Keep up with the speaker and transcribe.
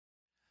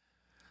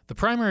The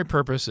primary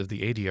purpose of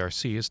the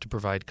ADRC is to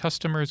provide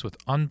customers with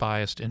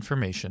unbiased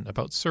information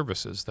about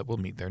services that will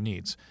meet their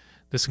needs.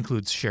 This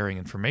includes sharing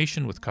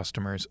information with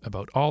customers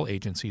about all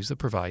agencies that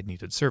provide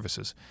needed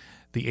services.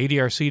 The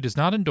ADRC does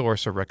not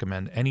endorse or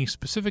recommend any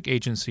specific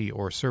agency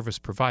or service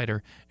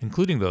provider,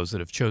 including those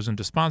that have chosen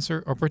to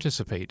sponsor or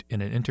participate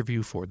in an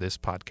interview for this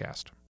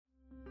podcast.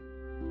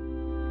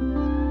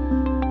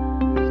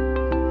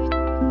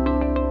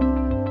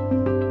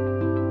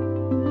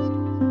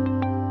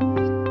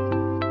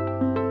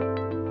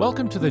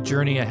 Welcome to the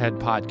Journey Ahead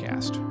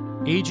podcast,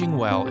 Aging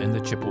Well in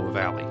the Chippewa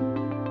Valley.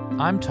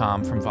 I'm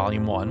Tom from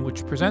Volume 1,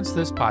 which presents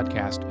this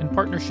podcast in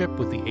partnership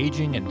with the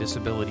Aging and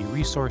Disability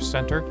Resource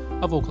Center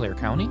of Eau Claire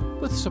County,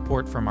 with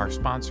support from our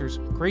sponsors,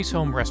 Grace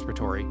Home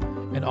Respiratory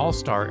and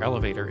All-Star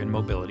Elevator and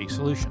Mobility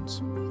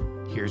Solutions.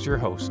 Here's your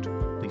host,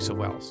 Lisa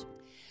Wells.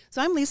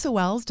 So I'm Lisa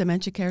Wells,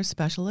 Dementia Care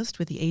Specialist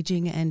with the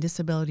Aging and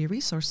Disability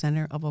Resource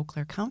Center of Eau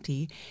Claire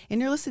County, and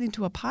you're listening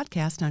to a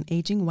podcast on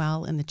aging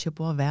well in the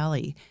Chippewa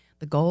Valley.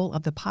 The goal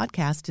of the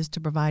podcast is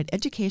to provide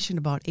education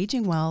about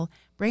aging well,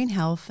 brain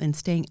health, and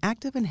staying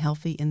active and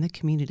healthy in the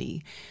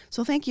community.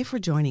 So thank you for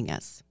joining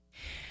us.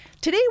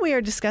 Today we are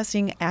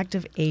discussing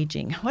active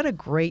aging. What a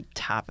great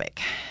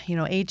topic. You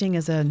know, aging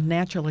is a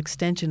natural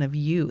extension of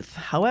youth.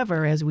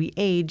 However, as we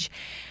age,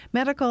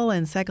 medical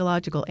and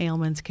psychological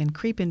ailments can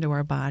creep into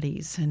our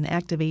bodies. And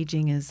active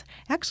aging is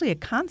actually a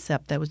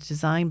concept that was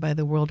designed by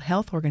the World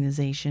Health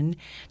Organization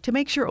to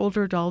make sure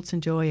older adults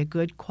enjoy a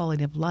good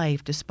quality of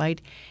life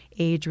despite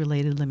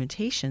age-related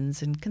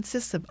limitations, and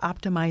consists of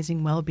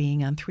optimizing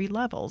well-being on 3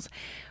 levels,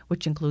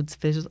 which includes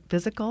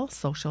physical,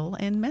 social,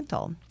 and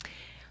mental.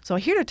 So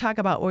here to talk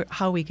about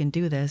how we can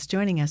do this,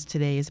 joining us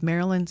today is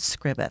Marilyn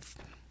Skrivseth.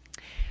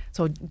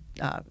 So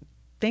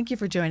thank you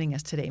for joining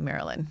us today,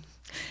 Marilyn.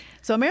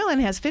 So Marilyn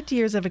has 50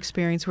 years of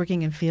experience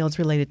working in fields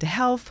related to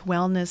health,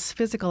 wellness,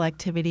 physical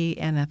activity,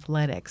 and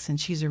athletics.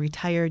 And she's a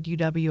retired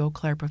UW-Eau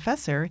Claire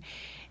professor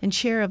and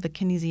chair of the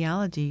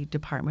kinesiology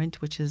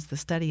department, which is the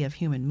study of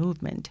human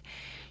movement.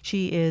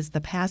 She is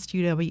the past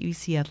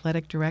UW-EC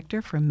athletic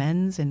director for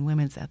men's and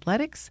women's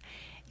athletics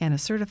and a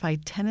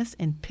certified tennis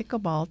and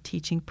pickleball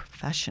teaching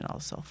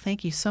professional. So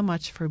thank you so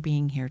much for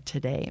being here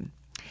today.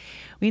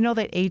 We know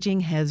that aging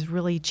has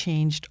really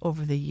changed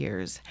over the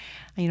years.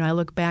 You know, I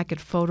look back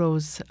at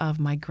photos of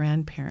my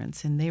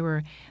grandparents, and they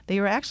were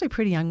actually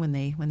pretty young when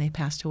they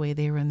passed away.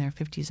 They were in their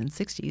 50s and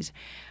 60s.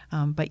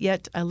 But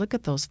yet I look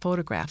at those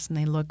photographs, and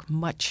they look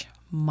much,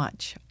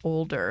 much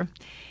older.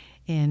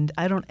 And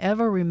I don't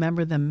ever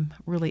remember them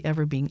really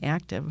ever being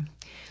active.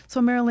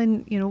 So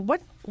Marilyn, you know,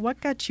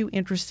 what got you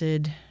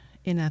interested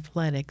in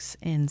athletics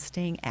and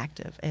staying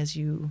active as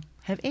you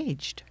have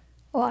aged?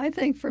 Well, I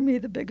think for me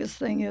the biggest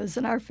thing is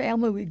in our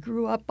family we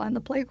grew up on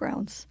the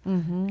playgrounds.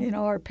 Mm-hmm. You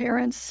know, our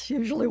parents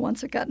usually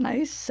once it got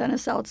nice sent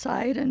us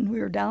outside, and we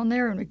were down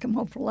there, and we'd come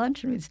home for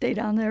lunch, and we'd stay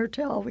down there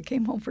till we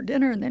came home for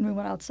dinner, and then we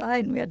went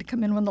outside, and we had to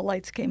come in when the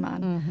lights came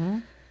on. Mm-hmm.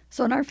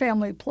 So in our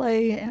family,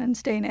 play and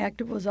staying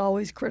active was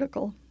always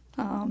critical,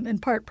 in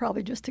part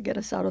probably just to get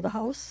us out of the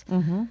house.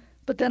 Mm-hmm.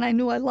 But then I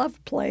knew I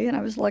loved play, and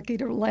I was lucky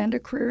to land a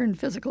career in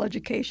physical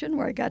education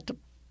where I got to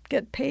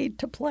get paid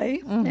to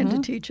play and to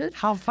teach it.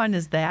 How fun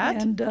is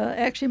that? And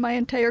actually my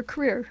entire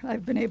career,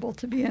 I've been able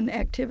to be in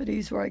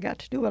activities where I got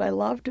to do what I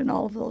loved, and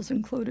all of those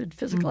included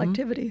physical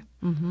activity.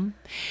 Mm-hmm.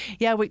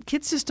 Yeah,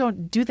 kids just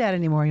don't do that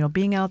anymore, you know,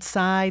 being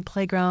outside,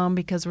 playground,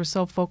 because we're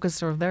so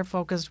focused, or they're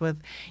focused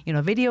with, you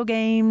know, video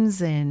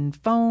games and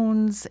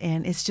phones,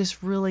 and it's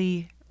just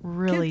really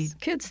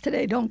Kids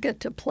today don't get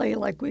to play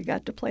like we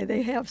got to play.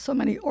 They have so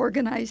many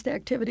organized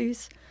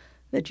activities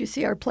that you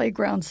see our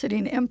playground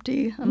sitting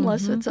empty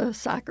unless it's a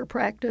soccer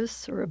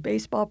practice or a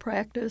baseball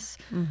practice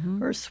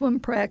or a swim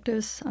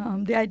practice.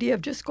 The idea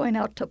of just going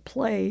out to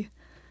play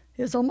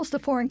is almost a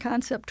foreign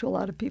concept to a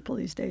lot of people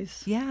these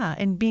days. Yeah,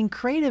 and being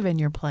creative in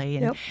your play.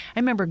 And Yep. I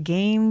remember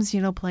games, you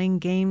know, playing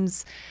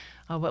games.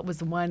 What was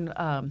the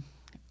one?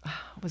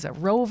 Was it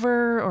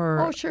Rover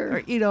or? Oh, sure. Or,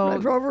 you know,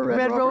 Red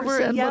Rover,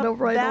 send yep,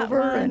 right that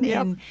over, one,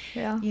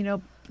 and you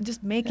know,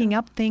 just making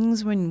up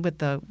things with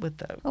the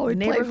we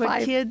neighborhood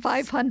play kids.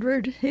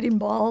 500 hitting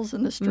balls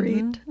in the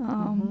street.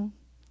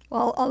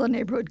 Well, all the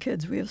neighborhood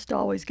kids, we used to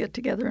always get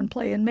together and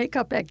play and make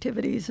up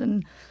activities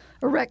and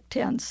erect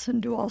tents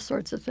and do all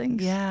sorts of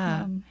things.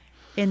 Yeah.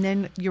 And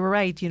then you were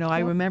right. You know, I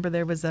remember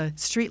there was a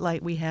street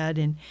light we had,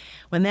 and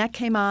when that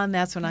came on,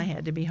 that's when I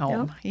had to be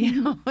home. Yep.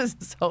 You know,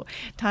 so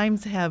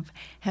times have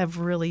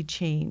really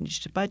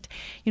changed. But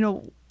you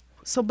know,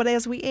 but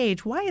as we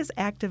age, why is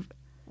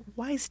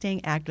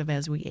staying active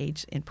as we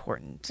age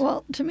important?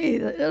 Well, to me,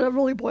 it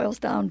really boils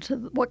down to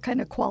what kind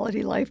of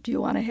quality life do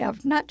you want to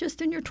have, not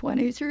just in your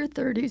 20s, or your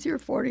 30s, your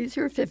 40s,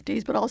 your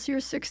 50s, but also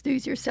your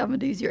 60s, your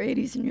 70s, your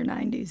 80s, and your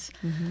 90s.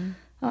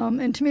 Mm-hmm.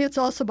 And to me, it's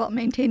also about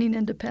maintaining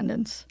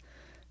independence.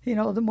 You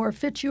know, the more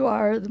fit you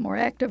are, the more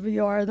active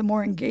you are, the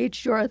more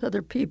engaged you are with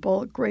other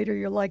people, greater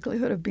your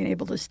likelihood of being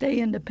able to stay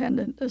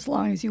independent as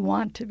long as you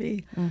want to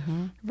be,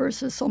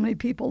 versus so many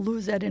people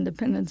lose that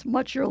independence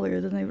much earlier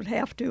than they would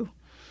have to.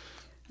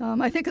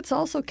 I think it's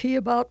also key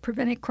about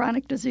preventing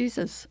chronic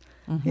diseases.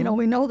 You know,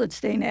 we know that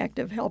staying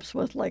active helps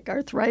with like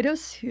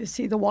arthritis. You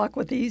see the Walk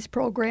with Ease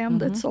program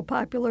that's so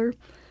popular.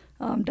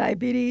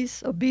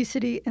 Diabetes,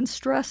 obesity, and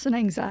stress and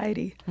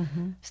anxiety.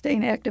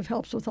 Staying active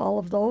helps with all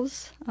of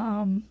those.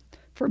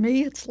 For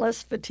me, it's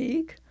less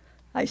fatigue.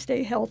 I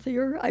stay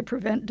healthier. I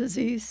prevent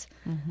disease.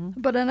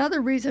 But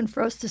another reason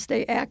for us to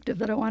stay active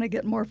that I want to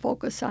get more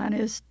focus on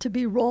is to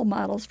be role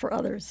models for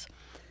others.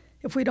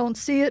 If we don't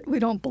see it, we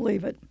don't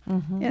believe it.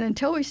 And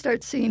until we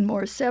start seeing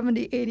more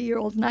 70,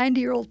 80-year-old,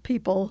 90-year-old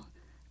people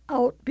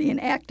out being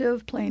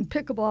active, playing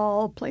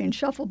pickleball, playing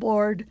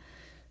shuffleboard,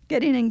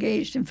 getting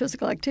engaged in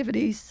physical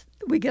activities,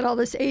 we get all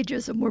this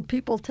ageism where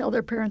people tell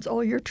their parents,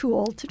 oh, you're too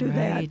old to do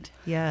that.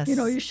 Yes. You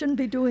know, you shouldn't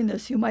be doing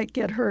this. You might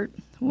get hurt.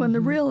 When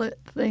the real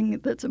thing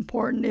that's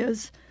important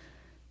is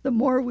the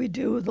more we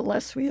do, the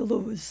less we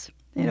lose.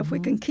 And if we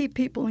can keep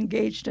people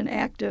engaged and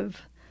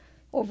active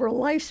over a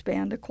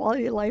lifespan, the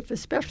quality of life,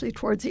 especially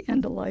towards the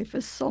end of life,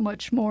 is so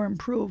much more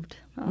improved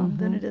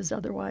than it is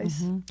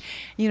otherwise.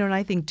 You know, and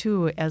I think,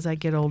 too, as I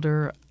get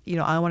older, you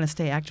know, I want to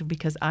stay active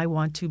because I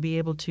want to be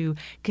able to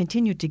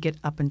continue to get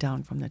up and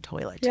down from the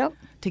toilet,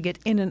 to get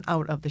in and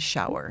out of the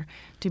shower,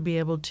 to be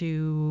able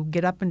to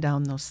get up and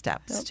down those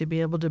steps, to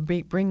be able to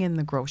bring in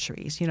the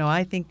groceries. You know,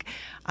 I think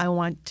I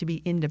want to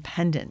be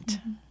independent.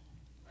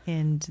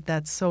 And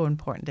that's so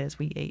important as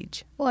we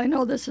age. Well, I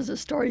know this is a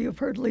story you've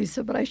heard,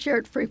 Lisa, but I share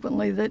it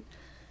frequently that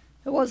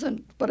it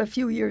wasn't but a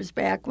few years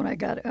back when I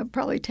got,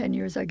 probably 10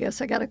 years, I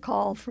guess, I got a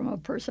call from a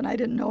person I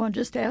didn't know and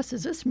just asked,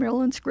 is this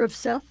Marilyn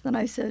Skrivseth? And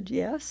I said,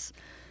 yes.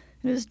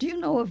 And he says, do you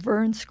know of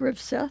Vern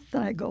Skrivseth?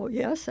 And I go,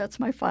 yes, that's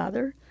my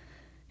father.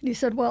 And he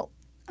said, well,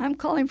 I'm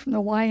calling from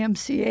the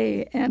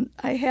YMCA, and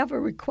I have a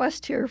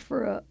request here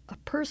for a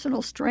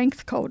personal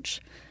strength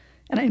coach.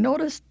 And I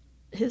noticed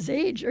his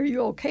age. Are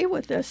you okay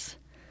with this?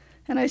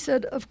 And I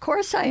said, of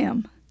course I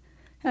am.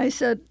 And I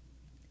said,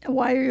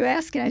 why are you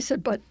asking? I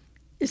said, but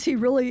is he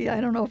really,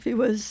 I don't know if he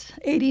was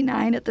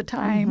 89 at the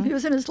time. He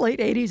was in his late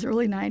 80s,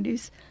 early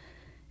 90s.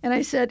 And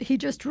I said, he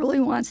just really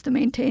wants to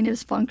maintain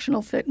his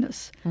functional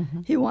fitness.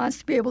 He wants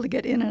to be able to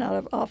get in and out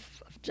of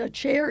off a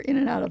chair, in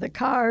and out of the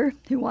car.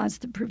 He wants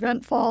to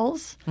prevent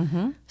falls.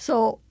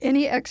 So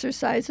any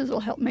exercises will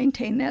help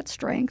maintain that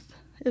strength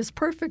is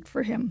perfect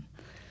for him.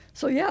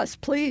 So yes,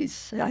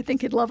 please, I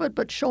think he'd love it,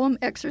 but show him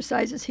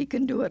exercises he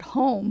can do at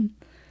home,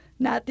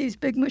 not these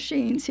big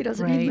machines. He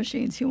doesn't need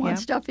machines. He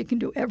wants stuff he can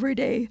do every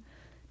day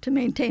to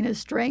maintain his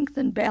strength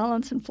and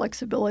balance and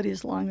flexibility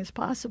as long as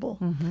possible.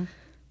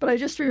 But I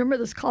just remember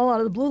this call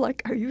out of the blue,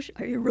 like, are you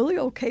really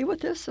okay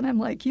with this? And I'm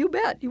like, you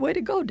bet. Way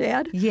to go,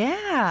 Dad.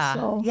 Yeah.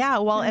 So,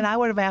 well, and I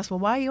would have asked, well,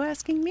 why are you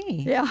asking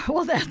me? Yeah,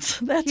 well, that's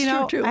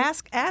true, too.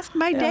 Ask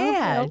my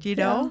dad, you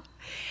know.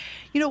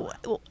 You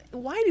know,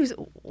 why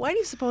do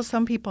you suppose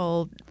some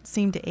people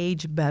seem to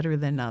age better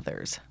than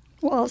others?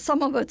 Well,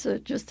 some of it's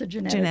just a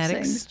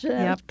genetics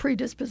thing,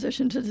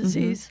 predisposition to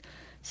disease.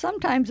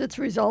 Sometimes it's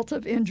a result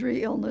of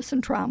injury, illness,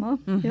 and trauma,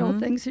 you know,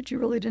 things that you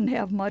really didn't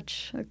have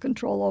much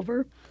control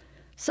over.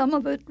 Some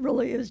of it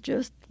really is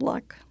just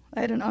luck. I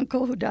had an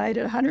uncle who died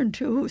at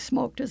 102 who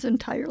smoked his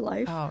entire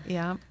life. Oh,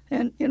 yeah.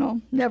 And, you know,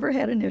 never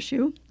had an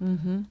issue.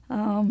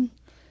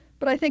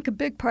 But I think a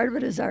big part of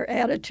it is our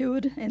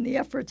attitude and the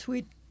efforts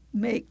we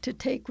make to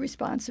take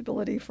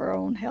responsibility for our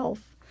own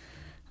health.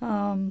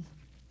 You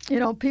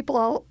know,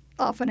 people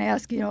often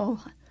ask, you know,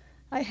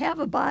 I have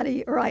a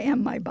body or I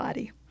am my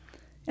body.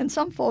 And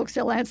some folks,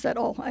 they'll answer that,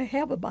 oh, I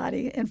have a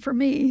body. And for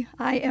me,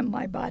 I am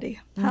my body.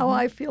 How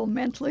I feel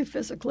mentally,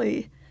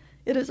 physically,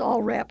 it is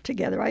all wrapped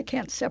together. I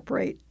can't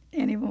separate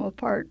any of them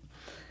apart.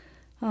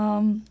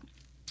 And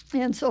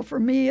so for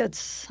me,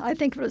 I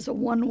think of it as a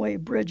one-way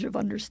bridge of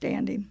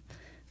understanding.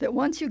 That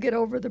once you get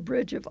over the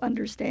bridge of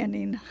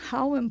understanding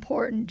how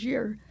important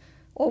your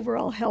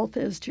overall health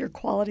is to your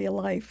quality of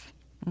life,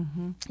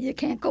 you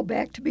can't go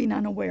back to being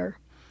unaware.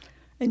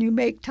 And you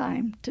make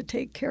time to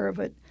take care of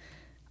it.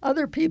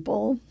 Other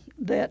people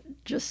that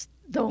just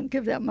don't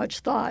give that much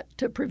thought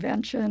to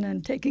prevention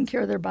and taking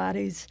care of their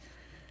bodies,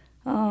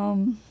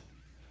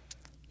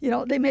 you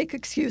know, they make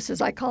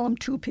excuses. I call them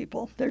two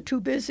people. They're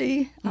too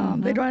busy.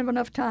 They don't have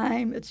enough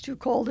time. It's too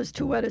cold. It's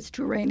too wet. It's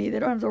too rainy. They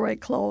don't have the right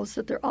clothes.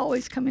 That they're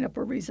always coming up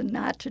with a reason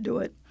not to do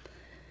it.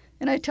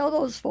 And I tell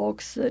those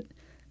folks that,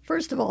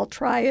 first of all,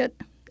 try it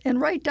and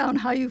write down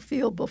how you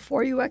feel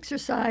before you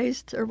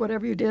exercised or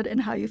whatever you did and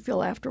how you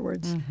feel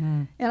afterwards.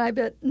 And I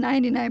bet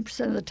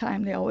 99% of the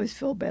time they always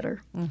feel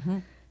better.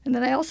 And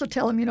then I also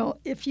tell them, you know,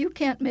 if you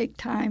can't make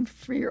time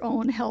for your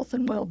own health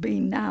and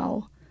well-being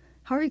now,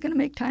 how are you going to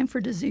make time for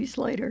disease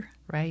later?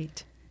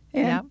 Right.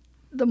 And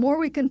the more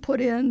we can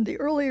put in, the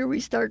earlier we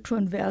start to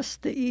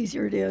invest, the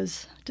easier it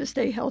is to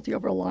stay healthy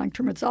over a long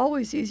term. It's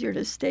always easier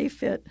to stay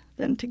fit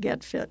than to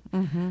get fit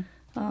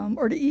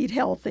or to eat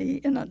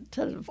healthy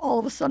instead of all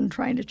of a sudden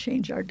trying to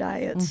change our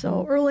diet.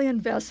 So early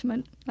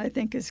investment, I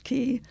think, is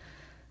key.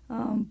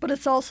 But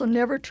it's also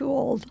never too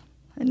old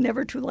and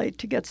never too late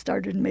to get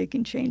started in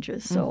making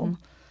changes. So.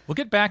 We'll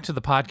get back to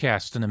the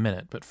podcast in a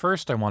minute, but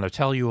first I want to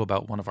tell you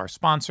about one of our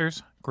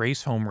sponsors,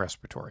 Grace Home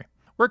Respiratory.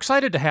 We're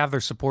excited to have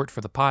their support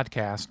for the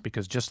podcast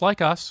because just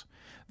like us,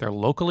 They're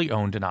locally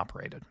owned and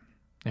operated.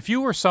 If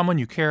you or someone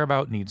you care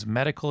about needs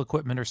medical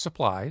equipment or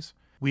supplies,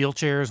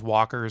 wheelchairs,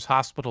 walkers,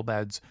 hospital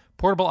beds,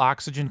 portable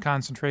oxygen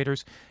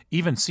concentrators,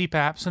 even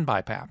CPAPs and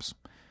BiPAPs,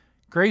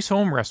 Grace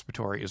Home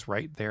Respiratory is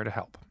right there to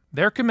help.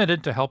 They're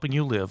committed to helping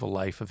you live a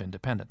life of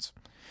independence.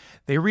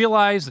 They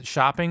realize that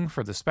shopping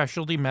for the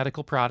specialty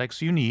medical products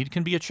you need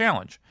can be a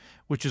challenge,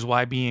 which is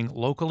why being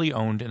locally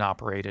owned and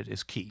operated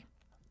is key.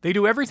 They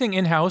do everything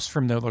in-house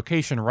from their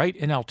location right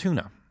in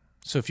Altoona.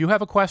 So if you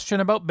have a question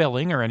about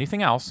billing or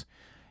anything else,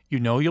 you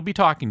know you'll be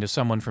talking to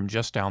someone from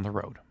just down the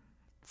road.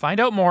 Find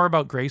out more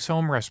about Grace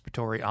Home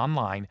Respiratory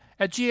online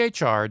at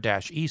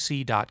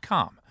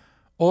ghr-ec.com,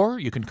 or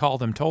you can call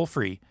them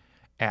toll-free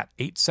at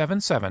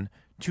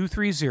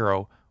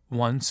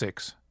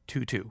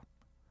 877-230-1622.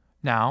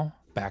 Now,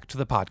 back to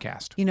the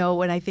podcast. You know,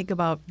 when I think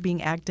about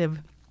being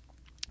active,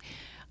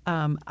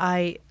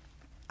 I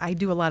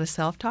do a lot of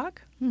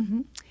self-talk.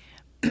 Mm-hmm.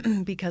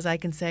 Because I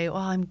can say, well,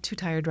 I'm too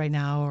tired right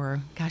now,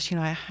 or gosh,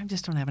 I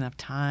just don't have enough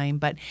time.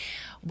 But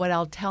what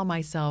I'll tell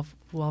myself,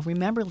 well,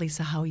 remember,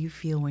 Lisa, how you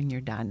feel when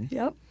you're done.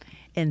 Yep.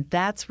 And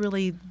that's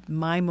really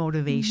my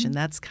motivation.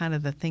 Mm-hmm. That's kind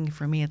of the thing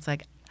for me. It's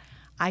like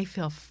I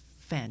feel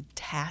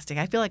fantastic.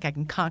 I feel like I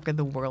can conquer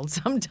the world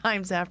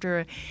sometimes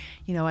after,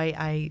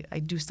 I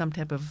do some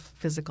type of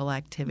physical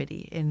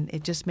activity. And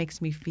it just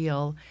makes me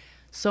feel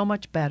so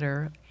much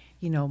better.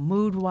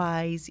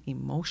 Mood-wise,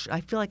 emotion.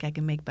 I feel like I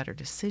can make better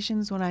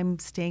decisions when I'm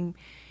staying,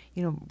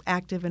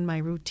 active in my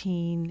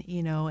routine.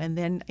 And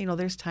then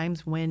there's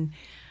times when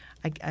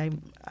I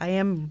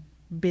am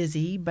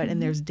busy, but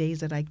and there's days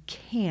that I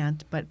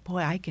can't. But boy,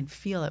 I can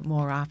feel it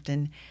more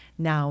often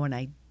now when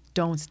I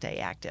don't stay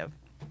active.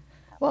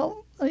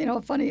 Well,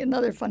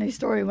 another funny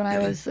story. When I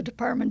was the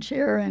department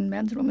chair and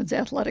men's and women's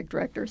athletic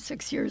director,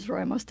 6 years where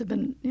I must have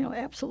been,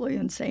 absolutely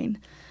insane.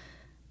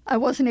 I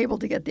wasn't able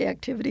to get the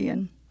activity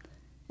in.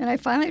 And I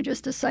finally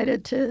just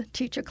decided to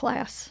teach a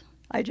class.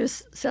 I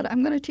just said,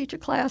 I'm going to teach a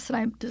class, and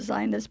I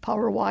designed this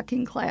power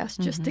walking class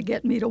just to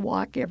get me to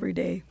walk every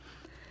day.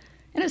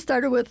 And it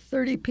started with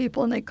 30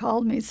 people, and they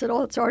called me and said,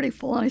 oh, it's already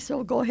full. And I said,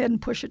 well, go ahead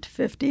and push it to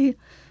 50.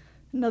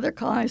 Another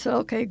call, and I said,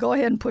 okay, go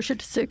ahead and push it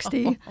to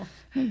 60.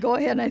 And go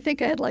ahead. And I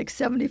think I had like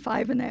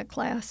 75 in that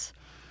class.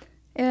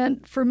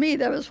 And for me,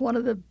 that was one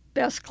of the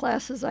best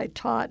classes I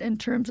taught in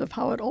terms of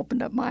how it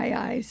opened up my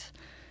eyes.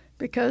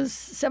 Because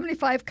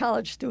 75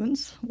 college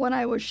students, when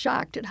I was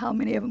shocked at how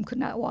many of them could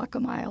not walk a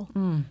mile,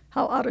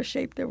 how out of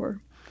shape they were.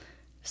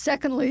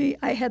 Secondly,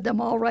 I had them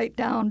all write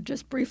down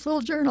just brief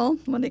little journal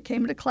when they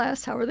came to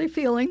class, how are they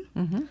feeling?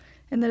 Mm-hmm.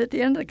 And then at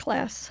the end of the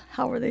class,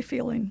 how are they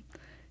feeling?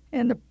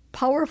 And the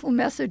powerful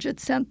message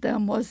it sent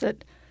them was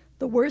that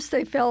the worse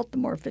they felt, the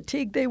more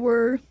fatigued they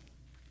were,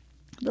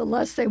 the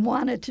less they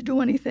wanted to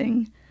do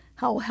anything,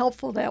 how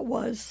helpful that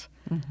was.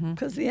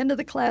 Because at the end of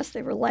the class,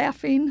 they were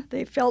laughing,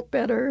 they felt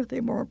better, they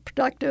were more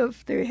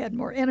productive, they had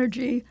more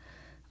energy.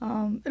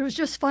 It was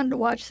just fun to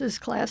watch this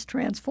class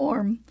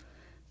transform.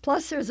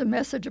 Plus, there's a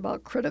message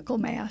about critical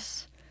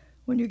mass.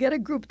 When you get a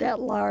group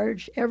that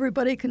large,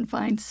 everybody can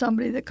find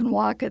somebody that can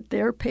walk at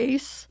their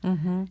pace.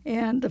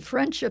 And the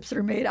friendships that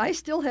are made. I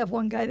still have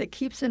one guy that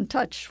keeps in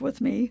touch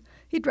with me.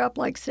 He dropped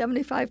like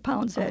 75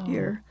 pounds that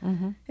year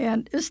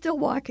and is still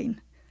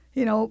walking.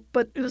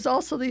 But it was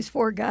also these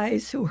 4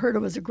 guys who heard it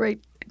was a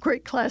great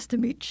class to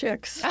meet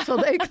chicks. So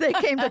they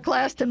came to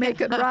class to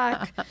make it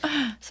rock.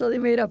 So they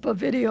made up a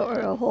video or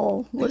a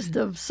whole list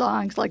of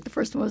songs. Like the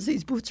first one was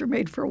These Boots Are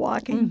Made for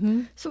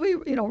Walking. So we,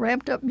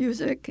 ramped up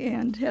music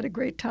and had a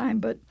great time.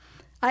 But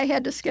I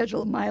had to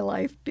schedule my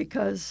life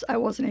because I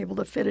wasn't able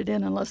to fit it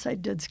in unless I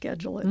did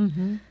schedule it.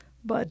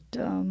 But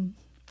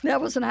that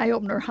was an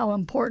eye-opener how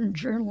important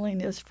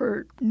journaling is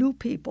for new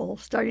people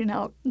starting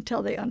out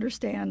until they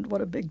understand what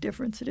a big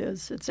difference it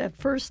is. It's that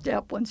first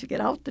step. Once you get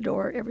out the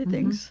door,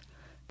 everything's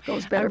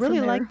goes better. I really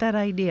from there. like that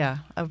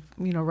idea of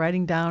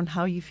writing down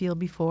how you feel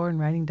before and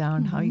writing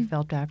down how you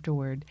felt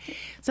afterward.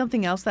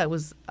 Something else that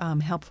was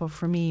helpful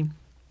for me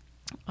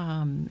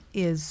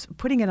is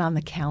putting it on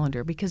the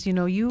calendar because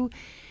you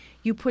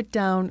put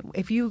down,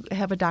 if you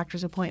have a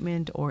doctor's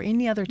appointment or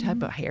any other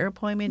type of hair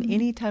appointment,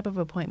 any type of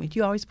appointment,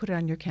 you always put it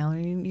on your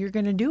calendar and you're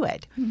going to do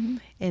it.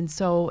 And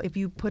so if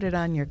you put it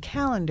on your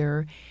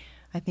calendar,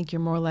 I think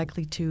you're more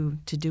likely to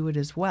do it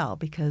as well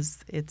because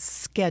it's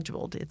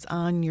scheduled. It's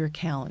on your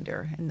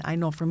calendar. And I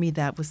know for me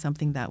that was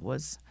something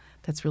that's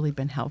really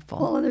been helpful.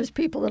 Well, and there's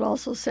people that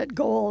also set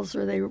goals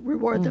or they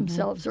reward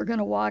themselves. They're going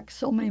to walk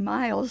so many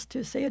miles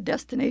to, say, a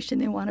destination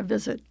they want to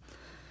visit.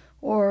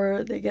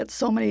 Or they get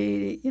so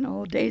many,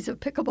 days of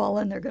pickleball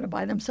and they're going to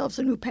buy themselves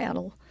a new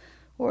paddle.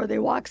 Or they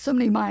walk so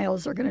many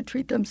miles, they're going to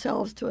treat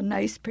themselves to a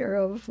nice pair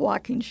of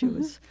walking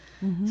shoes.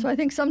 So I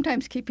think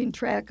sometimes keeping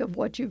track of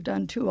what you've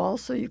done, too,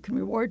 also you can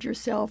reward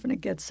yourself and it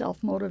gets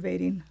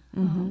self-motivating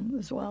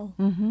as well.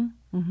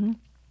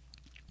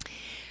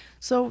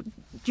 So do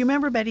you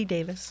remember Betty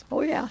Davis?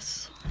 Oh,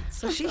 yes.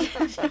 So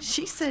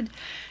she said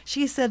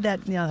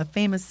that, the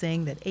famous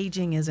saying that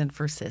aging isn't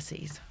for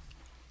sissies.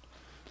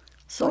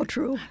 So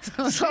true.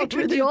 So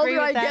true. Would The you older agree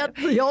with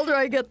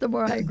I get, the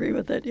more I agree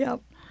with it.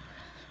 Yep.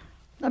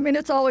 I mean,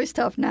 it's always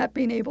tough not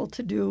being able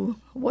to do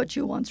what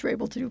you once were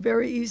able to do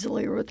very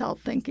easily or without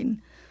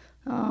thinking.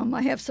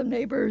 I have some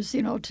neighbors,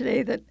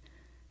 today that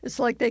it's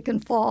like they can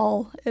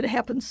fall. It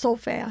happens so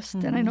fast.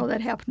 And I know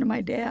that happened to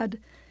my dad.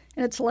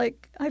 And it's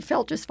like I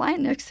felt just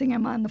fine. Next thing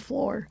I'm on the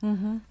floor.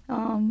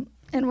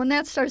 And when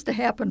that starts to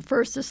happen,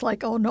 first it's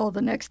like, oh no,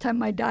 the next time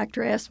my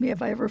doctor asks me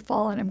if I ever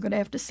fallen, I'm going to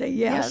have to say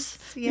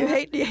yes. Yeah.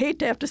 You hate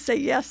to have to say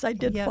yes, I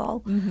did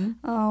fall.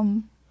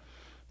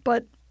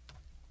 But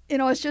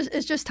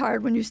it's just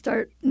hard when you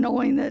start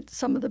knowing that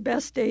some of the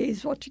best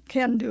days, what you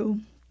can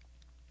do,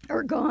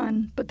 are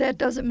gone. But that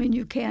doesn't mean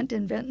you can't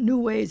invent new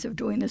ways of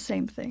doing the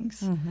same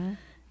things.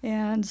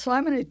 And so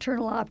I'm an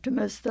eternal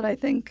optimist that I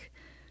think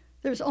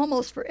there's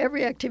almost for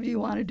every activity you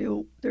want to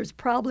do, there's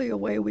probably a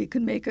way we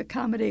can make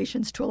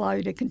accommodations to allow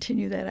you to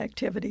continue that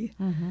activity.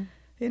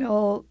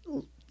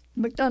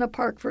 McDonough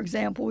Park, for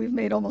example, we've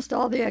made almost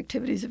all the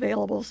activities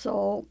available.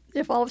 So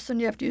if all of a sudden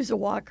you have to use a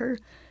walker,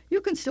 you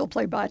can still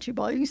play bocce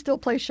ball. You can still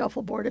play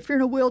shuffleboard. If you're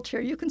in a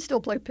wheelchair, you can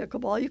still play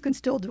pickleball. You can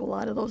still do a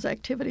lot of those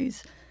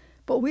activities.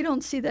 But we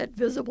don't see that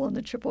visible in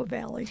the Chippewa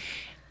Valley.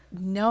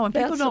 No, and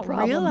people don't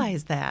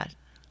realize that.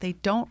 They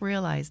don't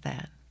realize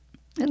that.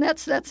 And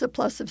that's a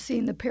plus of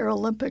seeing the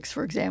Paralympics,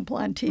 for example,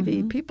 on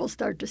TV. People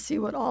start to see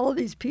what all of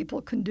these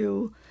people can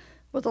do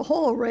with a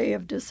whole array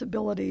of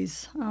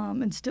disabilities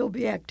and still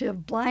be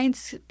active. Blind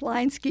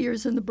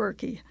skiers in the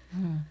Berkey.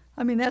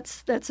 I mean,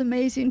 that's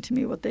amazing to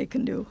me what they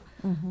can do.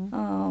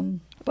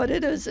 But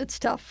it's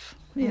tough,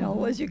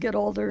 as you get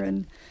older.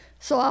 And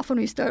so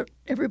often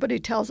everybody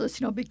tells us,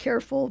 be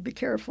careful, be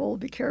careful,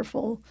 be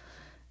careful.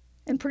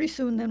 And pretty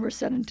soon then we're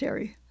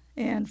sedentary.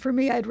 And for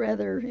me, I'd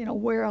rather,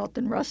 wear out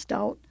than rust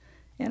out.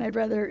 And I'd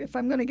rather, if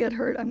I'm going to get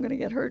hurt, I'm going to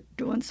get hurt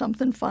doing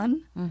something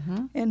fun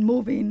and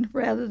moving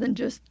rather than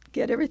just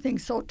get everything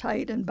so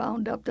tight and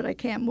bound up that I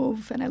can't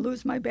move and I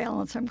lose my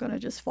balance, I'm going to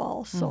just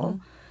fall. So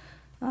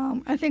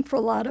I think for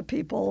a lot of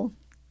people,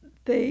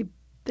 they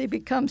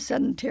become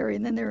sedentary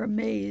and then they're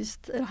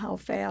amazed at how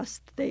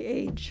fast they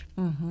age.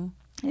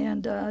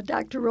 And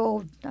Dr.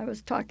 Rowe, I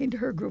was talking to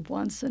her group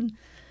once, and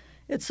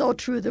it's so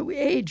true that we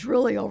age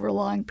really over a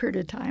long period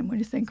of time when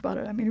you think about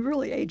it. I mean, we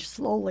really age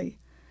slowly.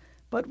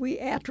 But we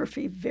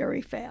atrophy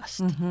very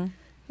fast.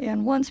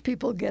 And once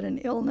people get an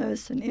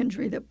illness, an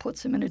injury that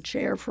puts them in a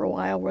chair for a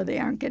while where they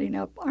aren't getting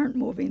up, aren't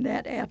moving,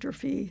 that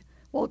atrophy,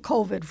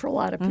 COVID for a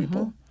lot of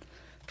people.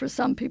 For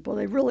some people,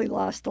 they really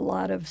lost a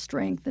lot of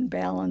strength and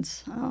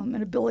balance and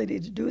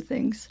ability to do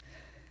things.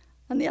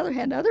 On the other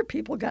hand, other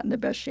people got in the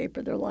best shape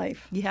of their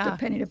life,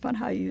 depending upon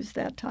how you use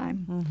that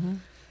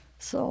time.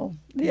 So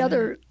the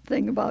other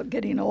thing about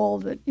getting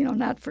old that,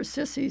 not for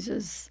sissies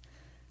is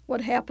what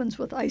happens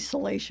with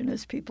isolation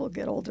as people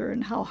get older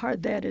and how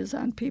hard that is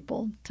on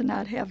people to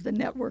not have the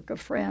network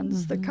of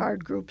friends, the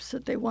card groups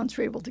that they once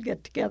were able to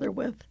get together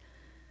with.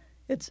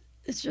 It's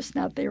just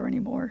not there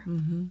anymore.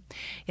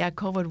 Yeah,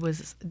 COVID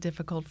was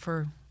difficult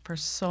for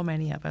so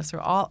many of us, or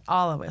all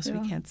of us.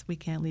 Yeah. We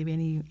can't leave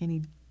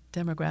any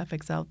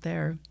demographics out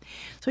there.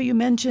 So you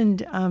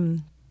mentioned,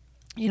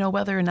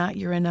 whether or not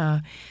you're in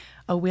a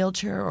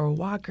wheelchair or a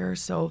walker.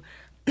 So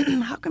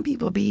how can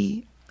people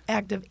be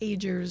active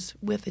agers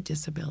with a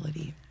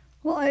disability?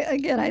 Well,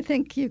 I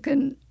think you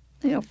can,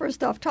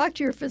 first off, talk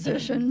to your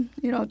physician,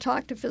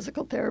 talk to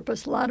physical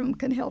therapists. A lot of them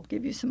can help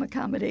give you some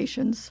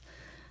accommodations.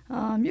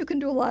 You can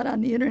do a lot on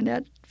the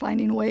internet,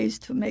 finding ways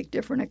to make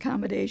different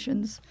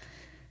accommodations.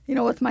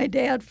 With my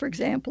dad, for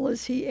example,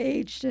 as he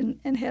aged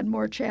and had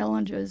more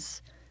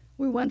challenges,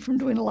 we went from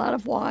doing a lot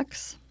of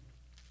walks.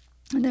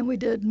 And then we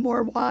did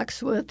more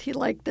walks he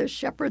liked the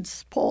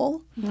shepherd's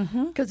pole,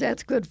 because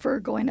that's good for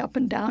going up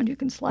and down. You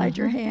can slide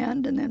your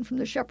hand. And then from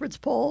the shepherd's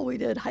pole, we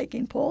did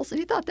hiking poles. And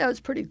he thought that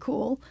was pretty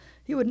cool.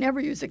 He would never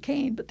use a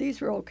cane, but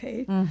these were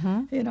okay.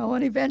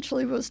 And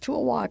eventually was to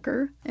a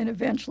walker and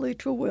eventually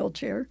to a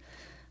wheelchair.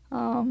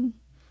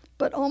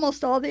 But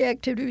almost all the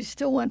activities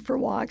still went for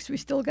walks. We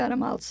still got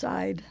him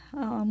outside.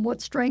 What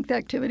strength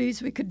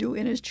activities we could do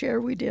in his chair,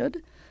 we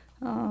did.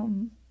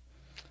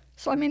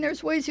 So,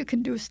 there's ways you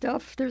can do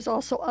stuff. There's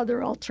also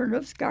other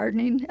alternatives,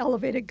 gardening,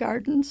 elevated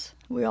gardens.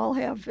 We all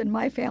have, in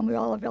my family, we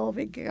all have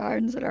elevated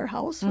gardens at our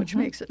house, which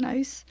makes it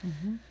nice.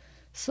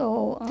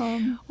 So,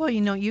 well,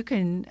 you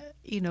can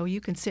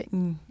sit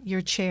in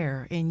your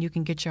chair and you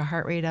can get your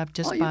heart rate up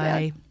just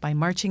by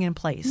marching in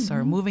place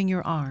or moving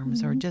your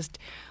arms or just,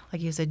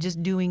 like you said,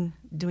 just doing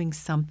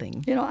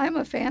something. I'm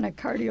a fan of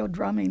cardio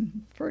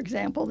drumming, for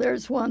example.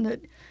 There's one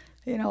that,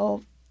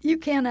 you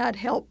cannot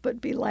help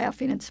but be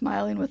laughing and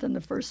smiling within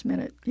the first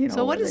minute.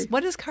 So what is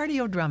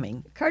cardio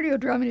drumming? Cardio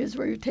drumming is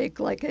where you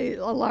take like a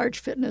large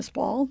fitness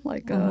ball,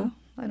 like a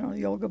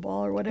yoga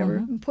ball or whatever,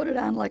 and put it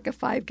on like a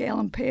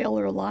 5-gallon pail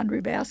or a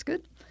laundry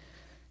basket.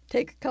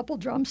 Take a couple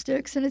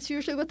drumsticks, and it's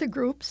usually with a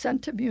group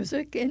sent to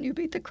music, and you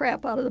beat the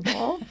crap out of the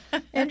ball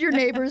and your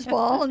neighbor's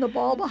ball and the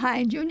ball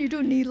behind you, and you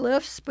do knee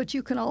lifts, but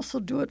you can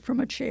also do it from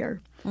a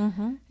chair.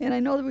 And I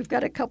know that we've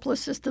got a couple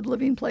assisted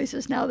living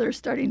places now that are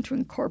starting to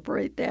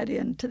incorporate that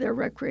into their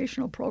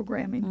recreational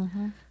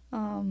programming.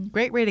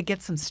 Great way to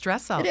get some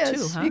stress out, it is.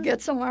 too, huh? You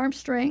get some arm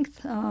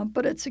strength,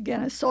 but it's,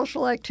 again, a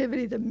social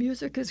activity. The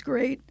music is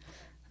great,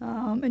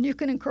 and you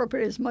can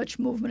incorporate as much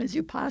movement as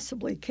you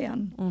possibly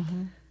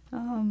can.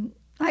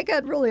 I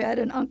had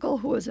an uncle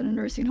who was in a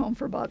nursing home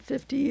for about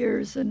 50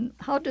 years, and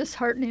how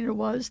disheartening it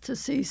was to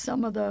see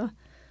some of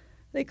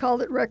they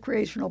called it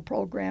recreational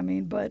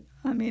programming, but,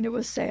 I mean, it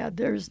was sad.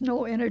 There's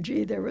no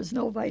energy. There was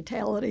no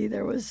vitality.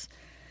 It was,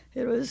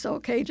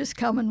 okay, just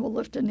come and we'll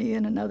lift a knee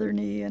and another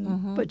knee.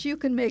 But you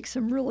can make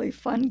some really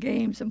fun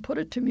games and put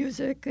it to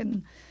music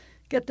and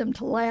get them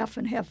to laugh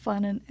and have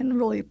fun and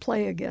really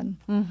play again.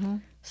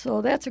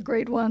 So that's a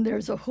great one.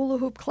 There's a hula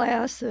hoop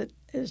class that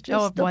is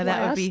just the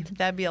blast.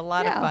 That'd be a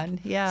lot of fun.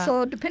 Yeah.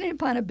 So depending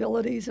upon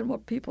abilities and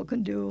what people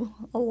can do,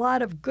 a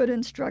lot of good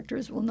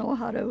instructors will know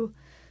how to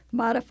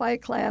modify a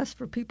class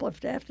for people if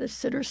they have to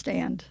sit or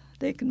stand.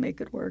 They can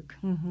make it work.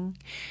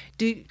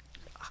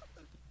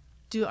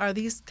 Are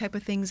these type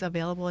of things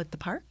available at the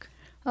park?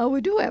 We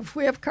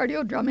have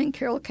cardio drumming.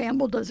 Carol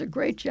Campbell does a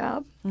great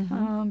job.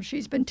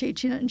 She's been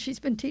teaching it, and she's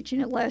been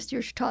teaching it last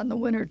year. She taught in the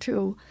winter,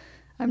 too.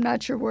 I'm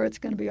not sure where it's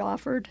going to be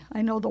offered.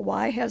 I know the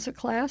Y has a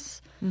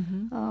class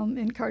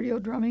in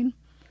cardio drumming.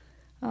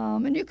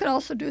 And you can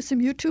also do some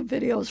YouTube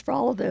videos for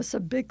all of this. A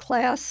big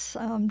class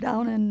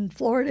down in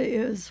Florida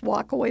is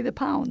Walk Away the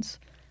Pounds.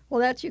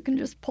 Well, you can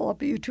just pull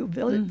up a YouTube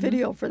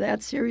video for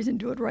that series and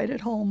do it right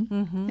at home.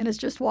 And it's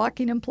just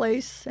walking in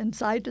place and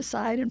side to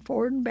side and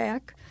forward and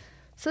back.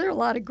 So there are a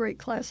lot of great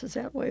classes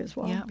that way as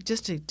well. Yeah,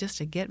 just to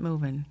get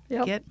moving.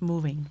 Yep. Get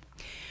moving.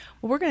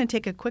 Well, we're going to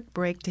take a quick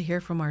break to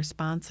hear from our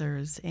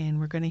sponsors, and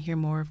we're going to hear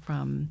more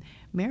from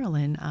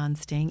Marilyn on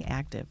staying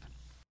active.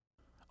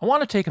 I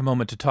want to take a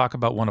moment to talk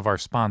about one of our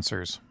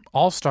sponsors,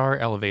 All-Star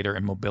Elevator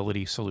and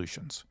Mobility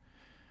Solutions.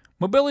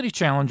 Mobility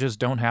challenges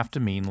don't have to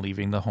mean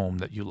leaving the home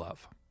that you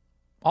love.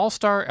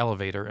 All-Star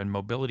Elevator and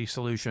Mobility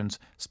Solutions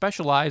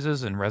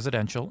specializes in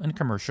residential and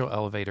commercial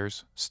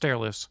elevators,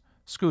 stairlifts,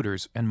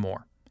 scooters, and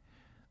more.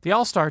 The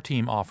All-Star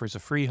team offers a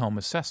free home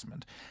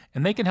assessment,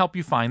 and they can help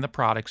you find the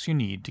products you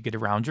need to get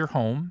around your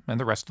home and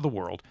the rest of the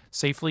world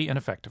safely and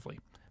effectively.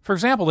 For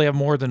example, they have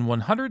more than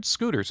 100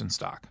 scooters in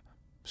stock,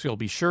 so you'll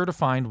be sure to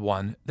find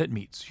one that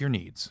meets your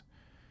needs.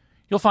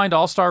 You'll find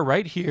All-Star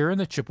right here in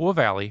the Chippewa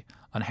Valley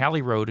on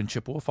Halley Road in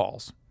Chippewa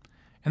Falls,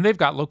 and they've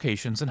got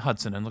locations in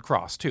Hudson and La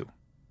Crosse, too.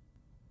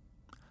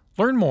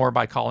 Learn more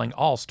by calling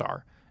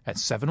All-Star at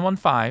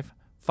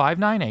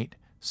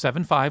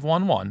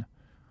 715-598-7511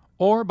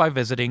 or by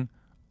visiting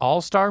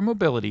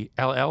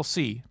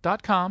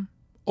allstarmobilityllc.com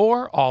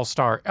or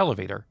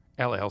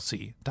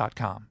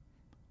allstarelevatorllc.com.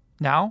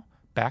 Now,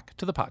 back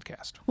to the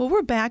podcast. Well,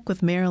 we're back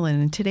with Marilyn,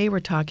 and today we're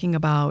talking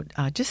about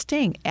just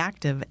staying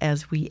active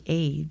as we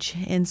age.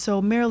 And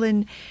so,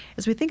 Marilyn,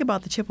 as we think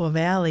about the Chippewa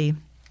Valley,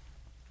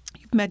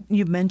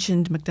 you've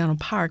mentioned McDonald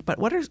Park, but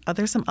are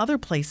there some other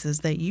places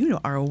that you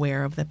are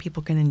aware of that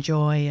people can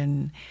enjoy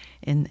and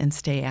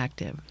stay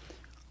active?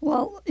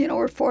 Well,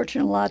 we're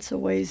fortunate in lots of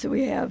ways that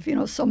we have,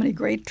 so many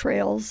great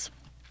trails.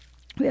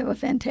 We have a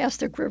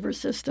fantastic river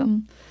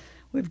system.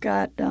 We've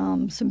got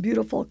some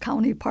beautiful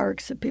county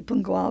parks that people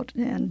can go out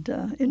and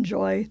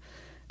enjoy.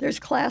 There's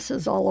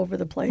classes all over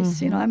the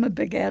place. I'm a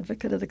big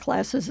advocate of the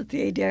classes that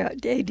the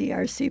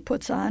ADRC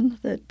puts on,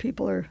 that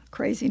people are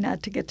crazy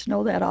not to get to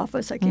know that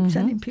office. I keep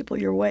sending people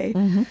your way.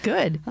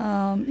 Good.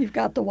 You've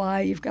got the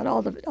Y. You've got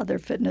all the other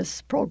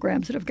fitness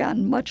programs that have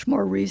gotten much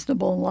more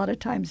reasonable. A lot of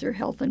times their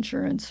health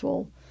insurance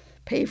will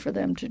pay for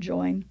them to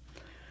join.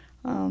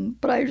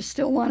 But I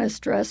still want to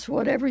stress,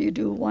 whatever you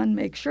do, one,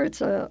 make sure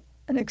it's an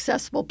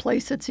accessible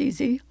place that's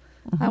easy.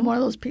 I'm one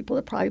of those people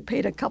that probably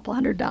paid a couple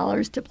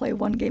 $100 to play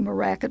one game of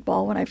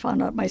racquetball when I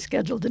found out my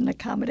schedule didn't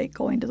accommodate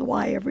going to the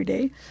Y every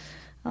day.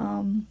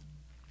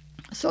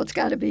 So it's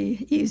got to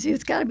be easy.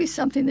 It's got to be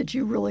something that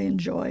you really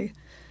enjoy,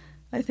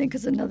 I think,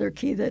 is another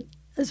key. That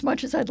as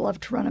much as I'd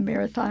love to run a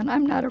marathon,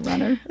 I'm not a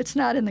runner. It's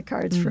not in the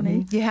cards for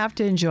me. You have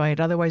to enjoy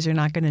it, otherwise you're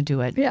not going to do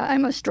it. Yeah,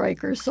 I'm a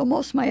striker, so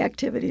most of my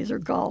activities are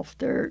golf.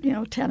 They're,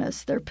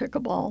 tennis, they're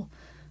pickleball.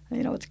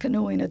 It's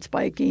canoeing, it's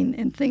biking,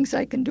 and things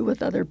I can do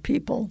with other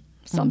people.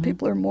 Some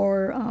people are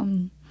more,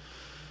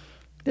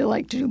 they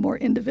like to do more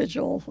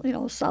individual,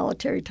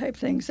 solitary type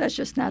things. That's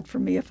just not for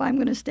me. If I'm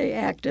going to stay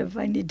active,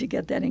 I need to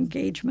get that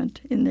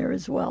engagement in there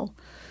as well.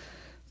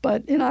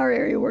 But in our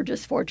area, we're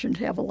just fortunate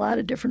to have a lot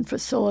of different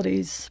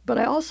facilities. But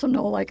I also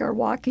know, like our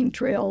walking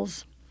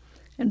trails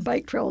and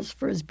bike trails,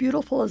 for as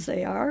beautiful as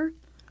they are,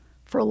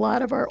 for a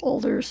lot of our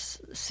older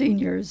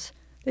seniors,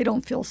 they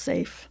don't feel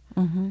safe.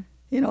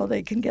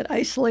 They can get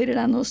isolated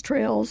on those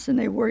trails, and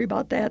they worry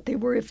about that. They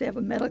worry if they have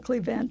a medical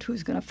event,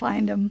 who's going to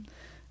find them.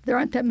 There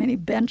aren't that many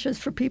benches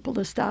for people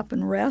to stop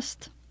and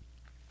rest.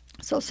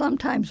 So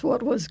sometimes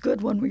what was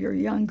good when we were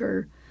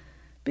younger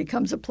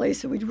becomes a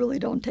place that we really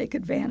don't take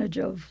advantage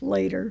of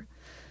later.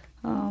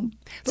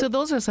 So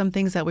those are some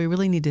things that we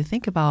really need to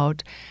think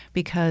about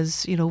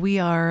because, we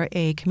are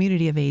a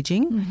community of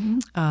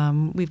aging.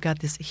 We've got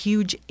this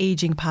huge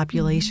aging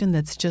population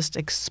that's just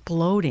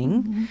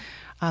exploding.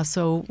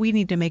 So we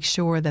need to make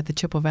sure that the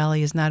Chippewa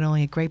Valley is not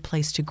only a great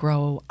place to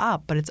grow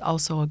up, but it's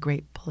also a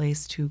great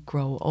place to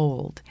grow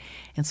old.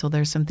 And so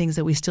there's some things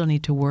that we still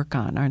need to work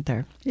on, aren't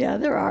there? Yeah,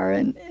 there are.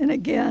 And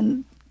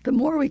again, the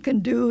more we can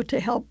do to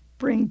help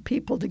bring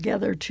people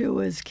together, too,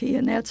 is key.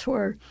 And that's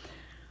where,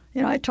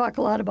 I talk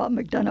a lot about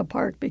McDonough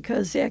Park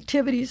because the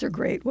activities are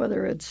great,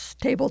 whether it's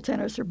table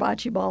tennis or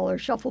bocce ball or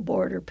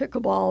shuffleboard or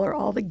pickleball or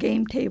all the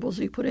game tables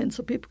we put in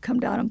so people come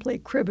down and play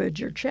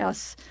cribbage or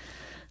chess.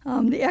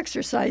 The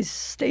exercise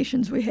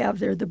stations we have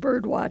there, the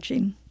bird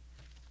watching.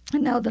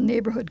 And now the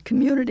neighborhood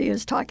community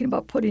is talking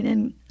about putting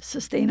in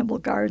sustainable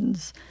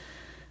gardens.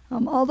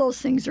 All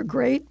those things are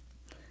great,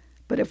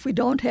 but if we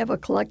don't have a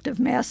collective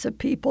mass of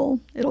people,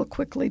 it'll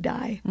quickly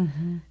die.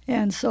 Mm-hmm.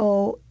 And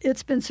so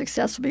it's been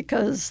successful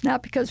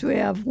not because we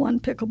have one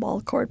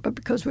pickleball court, but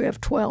because we have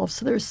 12.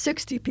 So there's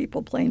 60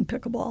 people playing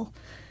pickleball.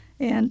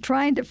 And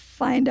trying to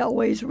find out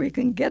ways where we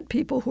can get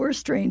people who are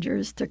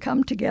strangers to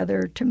come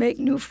together, to make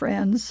new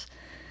friends,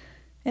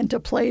 and to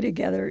play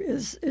together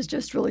is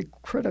just really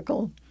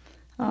critical.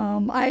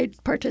 I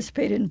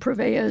participated in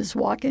Prevea's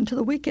Walk Into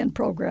the Weekend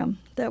program.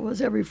 That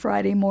was every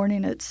Friday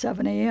morning at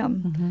 7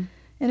 a.m. Mm-hmm.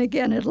 And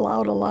again, it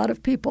allowed a lot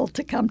of people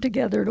to come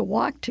together to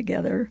walk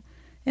together,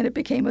 and it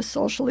became a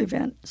social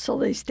event, so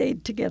they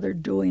stayed together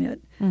doing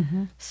it.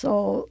 Mm-hmm.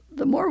 So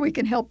the more we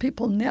can help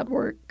people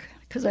network,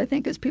 because I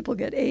think as people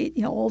get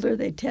older,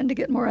 they tend to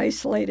get more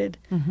isolated.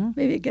 Mm-hmm.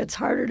 Maybe it gets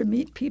harder to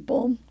meet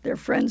people. Their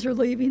friends are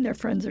leaving, their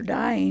friends are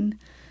dying.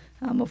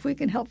 If we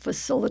can help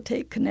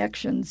facilitate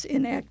connections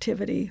in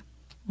activity,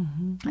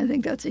 mm-hmm. I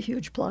think that's a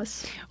huge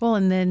plus. Well,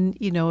 and then,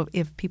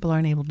 if people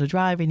aren't able to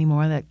drive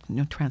anymore, that,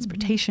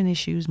 transportation mm-hmm.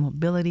 issues,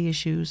 mobility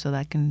issues, so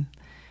that can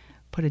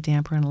put a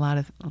damper in a lot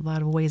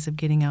of ways of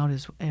getting out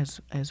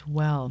as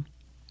well.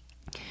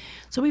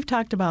 So we've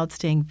talked about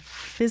staying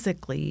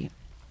physically,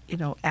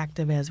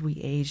 active as we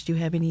age. Do you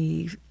have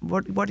any,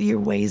 what are your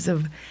ways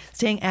of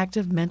staying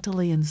active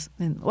mentally and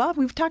well,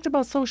 we've talked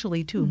about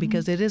socially too, mm-hmm.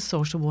 because it is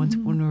sociable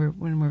mm-hmm.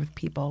 when we're with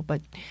people,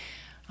 but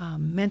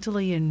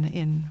mentally and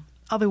in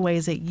other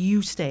ways that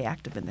you stay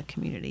active in the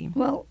community.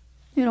 Well,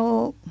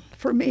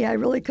 for me, I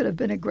really could have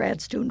been a grad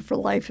student for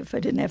life if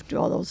I didn't have to do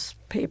all those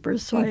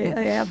papers. So mm-hmm.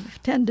 I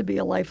tend to be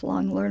a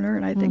lifelong learner,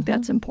 and I think mm-hmm.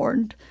 that's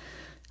important.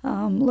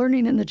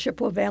 Learning in the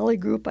Chippewa Valley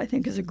group, I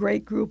think, is a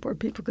great group where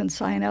people can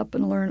sign up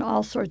and learn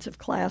all sorts of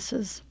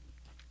classes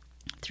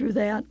through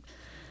that.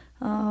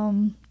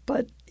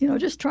 But,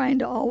 just trying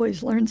to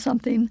always learn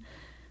something.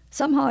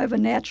 Somehow I have a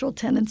natural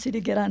tendency to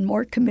get on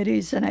more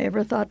committees than I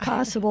ever thought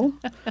possible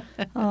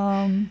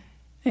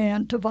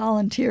and to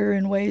volunteer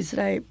in ways that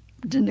I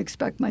didn't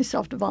expect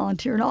myself to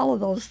volunteer. And all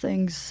of those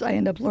things, I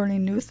end up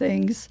learning new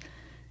things.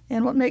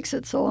 And what makes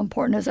it so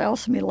important is I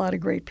also meet a lot of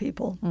great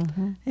people.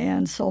 Mm-hmm.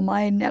 And so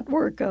my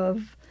network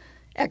of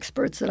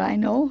experts that I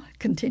know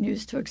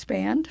continues to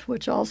expand,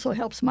 which also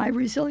helps my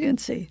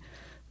resiliency.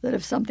 That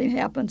if something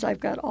happens, I've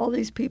got all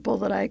these people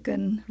that I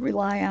can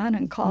rely on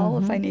and call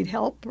mm-hmm. if I need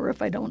help or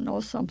if I don't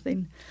know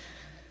something.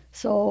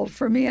 So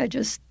for me, I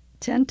just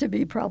tend to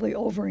be probably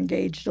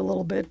over-engaged a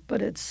little bit,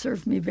 but it's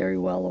served me very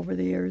well over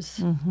the years.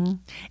 Mm-hmm.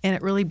 And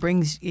it really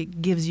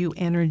gives you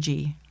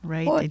energy,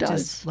 right? Oh, it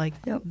does.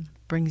 Just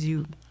brings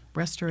you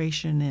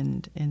restoration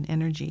and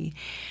energy.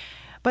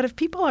 But if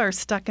people are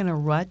stuck in a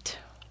rut,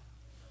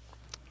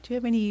 do you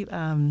have any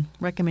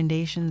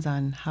recommendations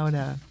on how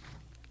to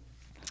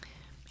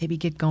maybe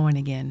get going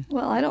again?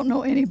 Well, I don't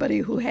know anybody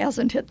who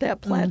hasn't hit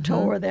that plateau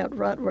mm-hmm. or that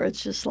rut where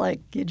it's just like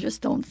you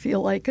just don't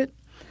feel like it.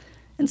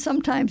 And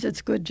sometimes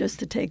it's good just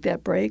to take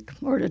that break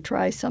or to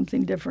try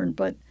something different.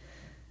 But,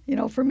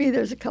 for me,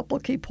 there's a couple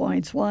of key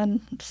points.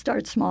 One,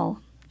 start small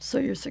so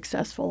you're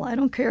successful. I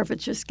don't care if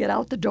it's just get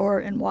out the door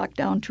and walk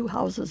down 2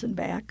 houses and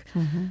back.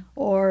 Mm-hmm.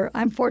 Or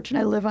I'm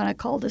fortunate I live on a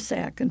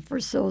cul-de-sac. And for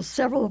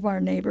several of our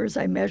neighbors,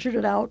 I measured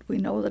it out. We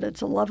know that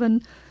it's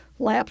 11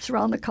 laps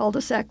around the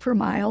cul-de-sac per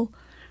mile.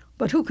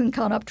 But who can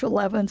count up to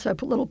 11? So I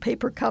put little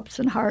paper cups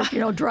and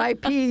dry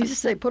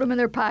peas. They put them in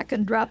their pocket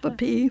and drop a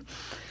pea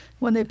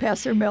when they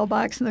pass their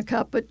mailbox in the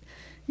cup. But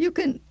you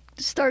can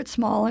start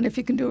small, and if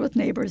you can do it with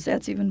neighbors,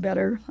 that's even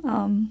better.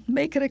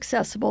 Make it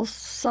accessible,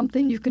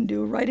 something you can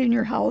do right in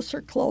your house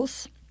or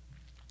close.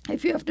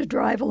 If you have to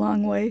drive a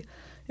long way,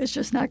 it's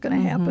just not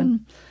going to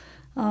happen.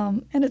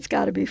 And it's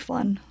got to be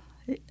fun.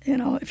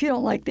 If you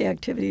don't like the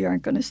activity, you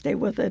aren't going to stay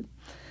with it.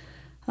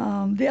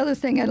 The other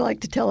thing I'd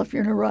like to tell if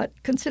you're in a rut,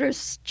 consider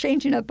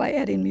changing up by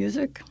adding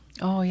music.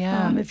 Oh,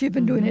 yeah. If you've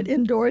been doing it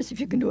indoors, if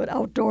you can do it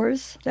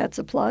outdoors, that's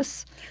a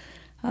plus.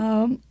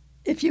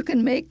 If you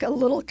can make a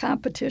little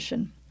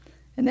competition,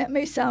 and that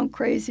may sound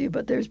crazy,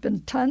 but there's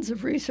been tons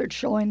of research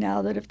showing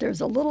now that if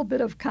there's a little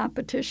bit of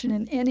competition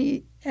in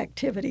any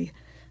activity,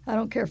 I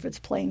don't care if it's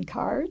playing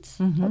cards,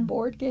 a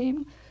board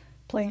game,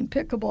 playing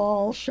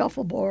pickleball,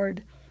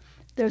 shuffleboard,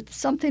 there's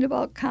something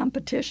about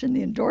competition,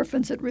 the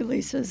endorphins it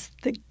releases,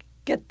 that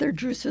get their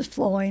juices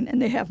flowing,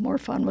 and they have more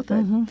fun with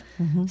it.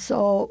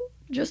 So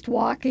just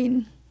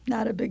walking,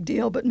 not a big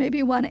deal, but maybe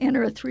you want to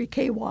enter a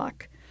 3K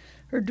walk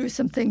or do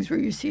some things where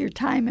you see your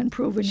time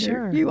improve and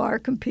you are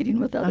competing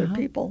with other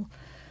people.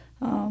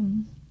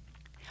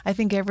 I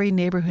think every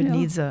neighborhood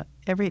needs a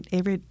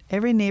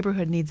every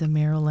neighborhood needs a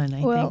Marilyn.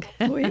 I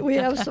think. we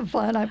have some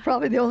fun. I'm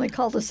probably the only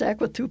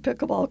cul-de-sac with 2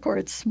 pickleball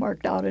courts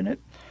marked out in it.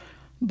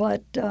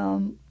 But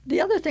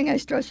the other thing I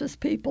stress with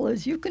people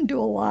is you can do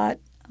a lot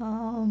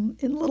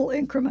in little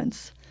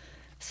increments.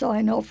 So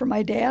I know for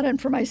my dad and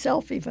for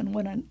myself, even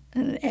when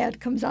an ad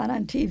comes on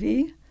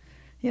TV,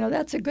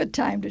 that's a good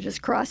time to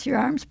just cross your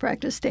arms,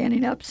 practice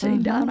standing up,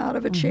 sitting down out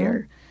of a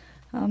chair.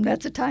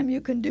 That's a time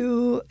you can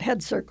do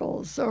head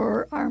circles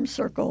or arm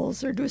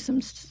circles or do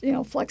some,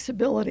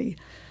 flexibility.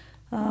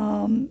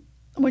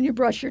 When you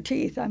brush your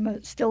teeth,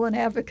 I'm still an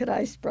advocate.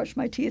 I brush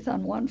my teeth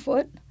on one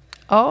foot.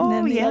 And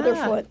then the other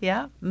foot.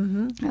 Yeah.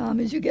 Mm-hmm.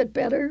 As you get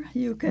better,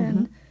 you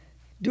can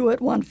do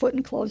it one foot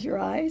and close your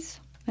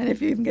eyes. And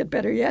if you even get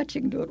better yet,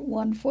 you can do it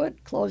one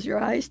foot, close your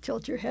eyes,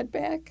 tilt your head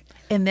back.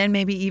 And then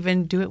maybe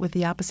even do it with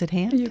the opposite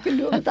hand? You can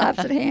do it with the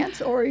opposite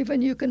hands, or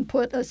even you can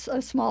put a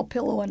small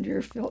pillow under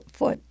your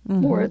foot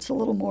where it's a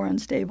little more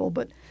unstable.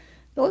 But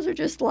those are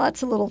just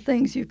lots of little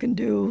things you can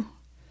do,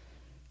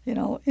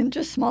 in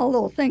just small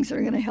little things that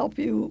are going to help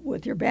you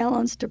with your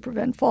balance to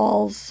prevent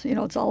falls.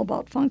 It's all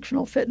about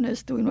functional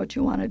fitness, doing what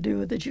you want to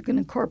do that you can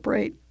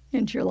incorporate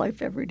into your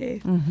life every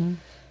day.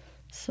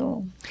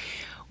 So...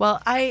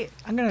 Well,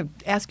 I'm going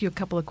to ask you a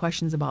couple of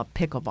questions about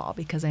pickleball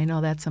because I know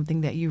that's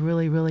something that you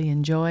really, really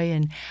enjoy.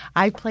 And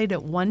I played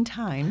it one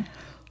time.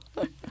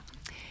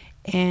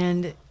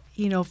 And,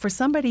 for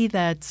somebody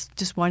that's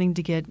just wanting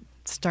to get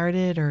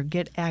started or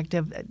get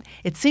active,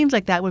 it seems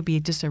like that would be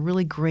just a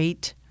really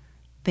great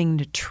thing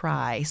to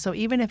try. So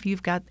even if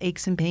you've got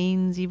aches and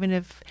pains, even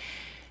if,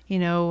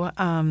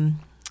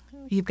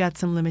 you've got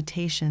some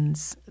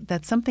limitations,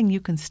 that's something you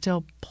can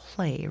still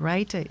play,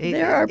 right?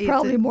 There are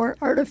probably more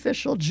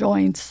artificial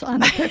joints on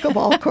the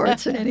pickleball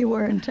courts than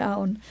anywhere in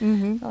town.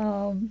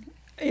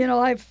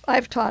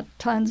 I've taught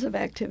tons of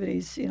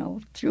activities,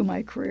 through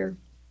my career.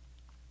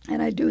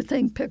 And I do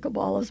think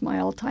pickleball is my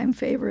all-time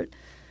favorite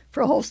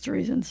for a host of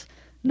reasons.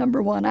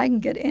 Number one, I can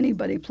get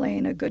anybody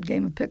playing a good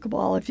game of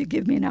pickleball if you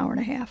give me an hour and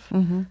a half.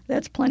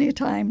 That's plenty of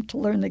time to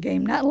learn the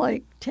game. Not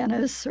like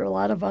tennis or a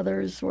lot of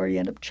others where you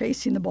end up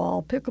chasing the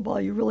ball.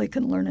 Pickleball, you really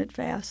can learn it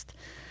fast.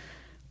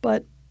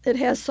 But it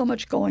has so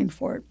much going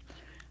for it.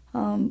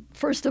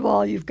 First of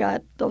all, you've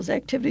got those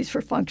activities for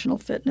functional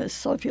fitness.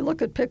 So if you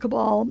look at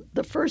pickleball,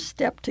 the first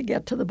step to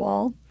get to the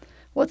ball,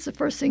 what's the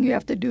first thing you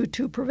have to do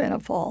to prevent a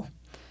fall?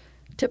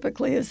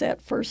 Typically is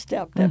that first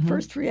step, that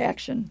first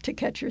reaction to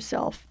catch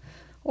yourself.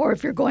 Or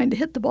if you're going to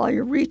hit the ball,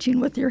 you're reaching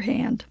with your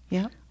hand,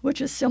 which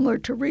is similar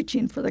to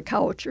reaching for the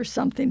couch or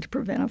something to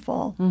prevent a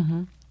fall.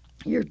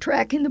 You're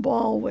tracking the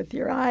ball with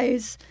your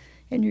eyes,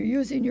 and you're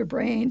using your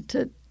brain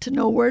to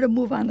know where to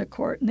move on the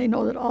court. And they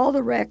know that all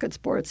the racket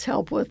sports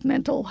help with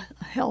mental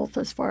health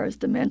as far as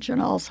dementia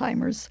and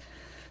Alzheimer's,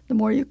 the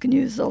more you can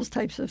use those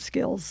types of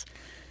skills.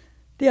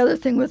 The other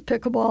thing with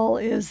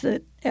pickleball is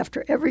that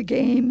after every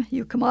game,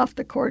 you come off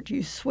the court,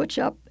 you switch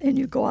up, and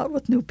you go out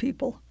with new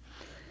people.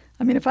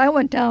 I mean, if I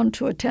went down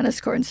to a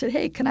tennis court and said,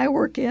 hey, can I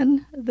work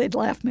in? They'd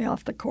laugh me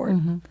off the court.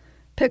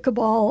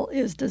 Pickleball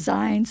is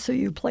designed so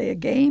you play a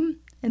game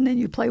and then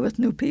you play with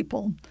new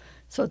people.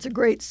 So it's a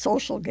great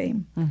social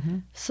game.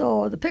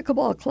 So the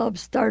pickleball club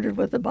started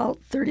with about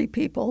 30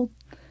 people.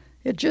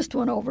 It just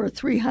went over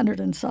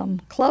 300 and some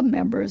club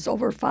members,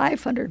 over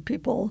 500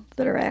 people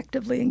that are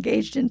actively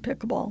engaged in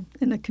pickleball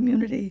in the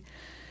community.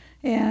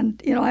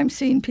 And, I'm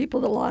seeing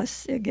people that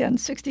lost, again,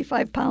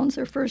 65 pounds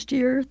their first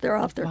year. They're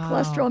off their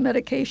cholesterol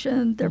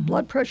medication. Their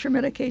blood pressure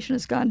medication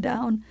has gone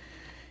down.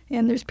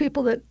 And there's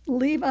people that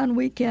leave on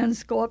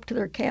weekends, go up to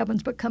their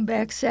cabins, but come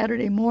back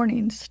Saturday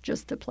mornings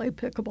just to play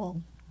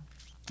pickleball.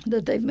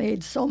 That they've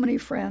made so many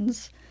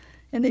friends,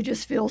 and they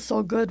just feel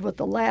so good with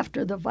the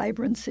laughter, the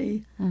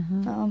vibrancy,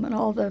 and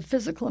all the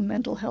physical and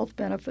mental health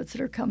benefits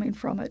that are coming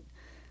from it.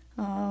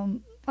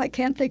 I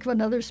can't think of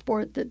another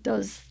sport that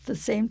does the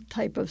same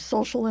type of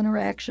social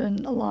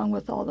interaction along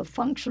with all the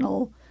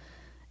functional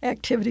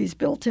activities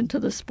built into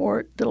the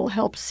sport that'll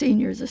help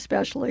seniors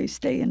especially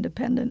stay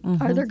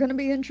independent. Are there going to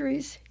be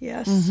injuries?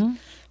 Yes.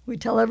 We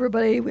tell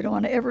everybody we don't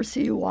want to ever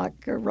see you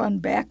walk or run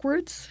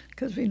backwards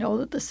because we know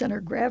that the center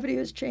of gravity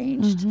has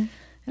changed and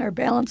our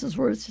balance is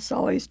where it's just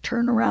always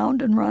turn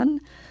around and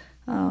run.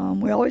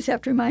 We always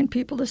have to remind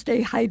people to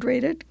stay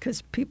hydrated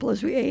because people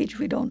as we age,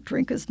 we don't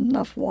drink as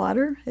enough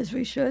water as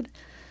we should.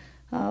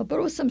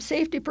 But with some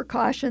safety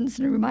precautions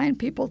and remind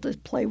people to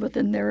play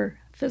within their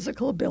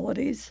physical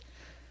abilities,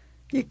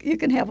 you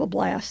can have a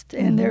blast.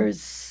 And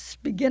there's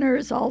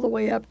beginners all the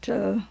way up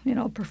to,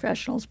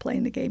 professionals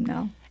playing the game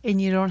now.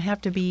 And you don't have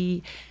to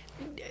be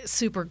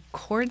super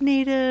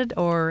coordinated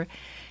or,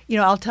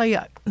 I'll tell you,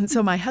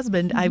 so my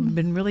husband, I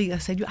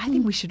said, I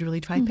think we should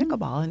really try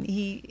pickleball. And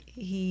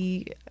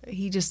he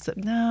just said,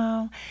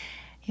 no.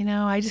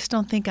 I just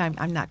don't think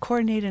I'm not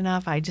coordinated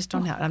enough. I just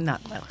don't I'm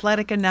not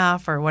athletic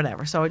enough or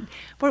whatever. So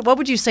what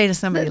would you say to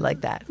somebody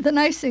like that? The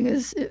nice thing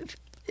is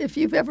if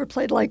you've ever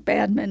played like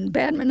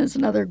badminton is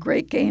another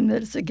great game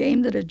that is a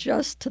game that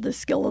adjusts to the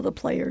skill of the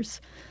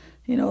players.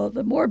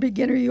 The more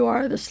beginner you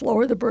are, the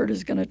slower the bird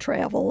is going to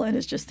travel, and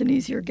it's just an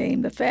easier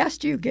game. The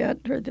faster you get,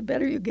 or the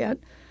better you get,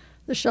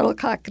 the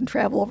shuttlecock can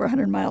travel over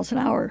 100 miles an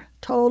hour.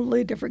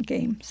 Totally different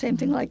game. Same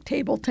thing like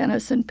table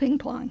tennis and ping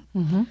pong.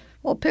 Mm-hmm.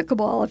 Well,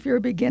 pickleball, if you're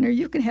a beginner,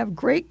 you can have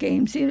great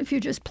games, even if you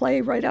just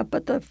play right up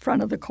at the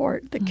front of the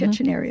court, the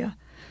kitchen area.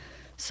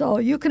 So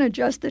you can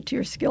adjust it to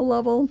your skill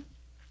level.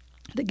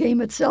 The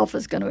game itself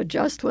is going to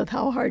adjust with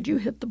how hard you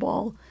hit the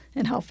ball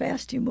and how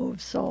fast you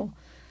move. So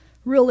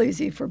real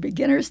easy for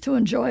beginners to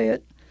enjoy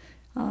it.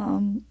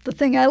 The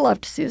thing I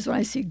love to see is when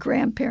I see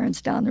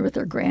grandparents down there with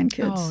their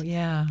grandkids. Oh,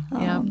 yeah.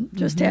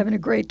 Just having a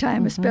great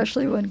time,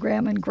 especially when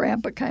Grandma and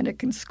Grandpa kind of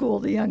can school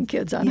the young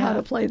kids on how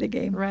to play the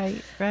game.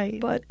 Right.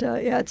 But,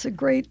 it's a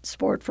great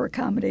sport for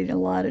accommodating a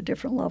lot of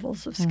different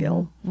levels of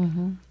skill.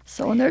 Mm-hmm.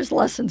 So, and there's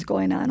lessons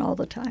going on all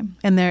the time.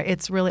 And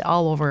it's really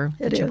all over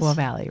the Chippewa is.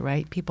 Valley,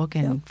 right? People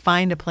can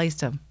find a place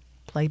to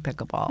play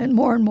pickleball. And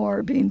more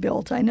are being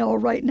built. I know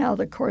right now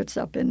the courts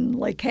up in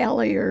Lake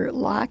Hallie are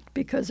locked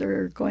because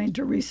they're going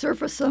to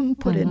resurface them,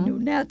 put in new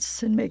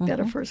nets, and make that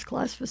a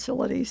first-class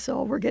facility.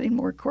 So we're getting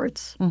more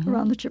courts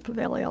around the Chippewa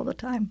Valley all the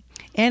time.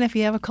 And if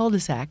you have a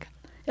cul-de-sac.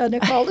 In a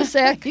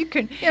cul-de-sac, you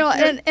can,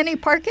 in any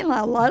parking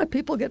lot, a lot of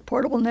people get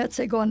portable nets.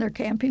 They go on their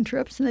camping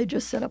trips, and they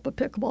just set up a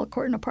pickleball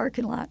court in a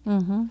parking lot.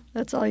 Mm-hmm.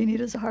 That's all you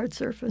need is a hard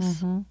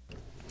surface. Mm-hmm.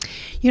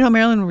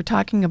 Marilyn, we're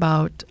talking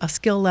about a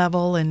skill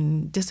level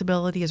and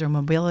disabilities or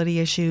mobility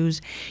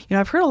issues.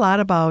 I've heard a lot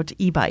about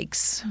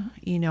e-bikes,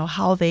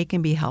 how they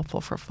can be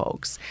helpful for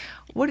folks.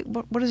 What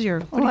do you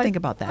think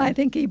about that? I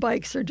think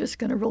e-bikes are just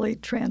going to really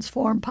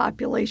transform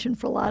population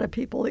for a lot of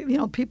people,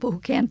 people who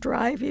can't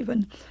drive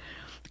even.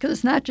 Because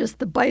it's not just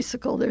the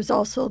bicycle, there's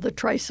also the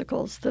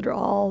tricycles that are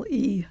all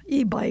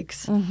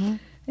e-bikes. Mm-hmm.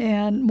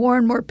 And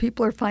more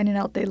people are finding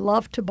out they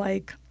love to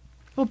bike.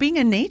 Well, being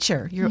in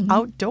nature, you're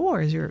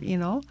outdoors,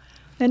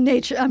 In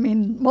nature,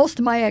 most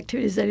of my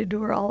activities that I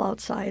do are all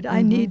outside.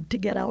 I need to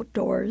get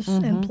outdoors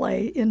and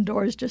play.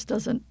 Indoors just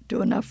doesn't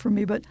do enough for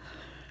me. But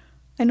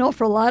I know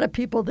for a lot of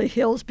people, the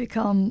hills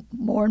become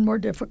more and more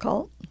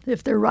difficult.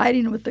 If they're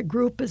riding with the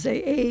group as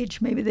they age,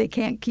 maybe they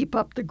can't keep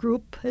up the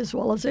group as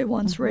well as they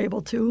once were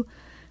able to.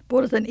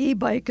 But with an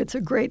e-bike, it's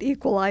a great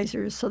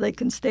equalizer, so they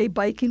can stay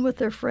biking with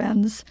their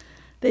friends.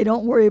 They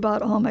don't worry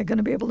about, am I going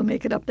to be able to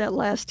make it up that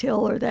last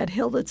hill or that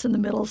hill that's in the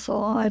middle,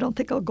 so I don't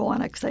think I'll go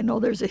on it because I know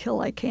there's a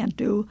hill I can't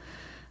do.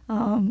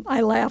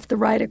 I laugh the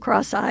ride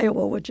across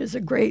Iowa, which is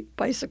a great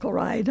bicycle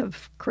ride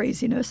of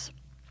craziness.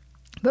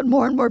 But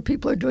more and more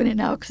people are doing it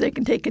now because they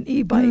can take an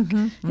e-bike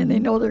and they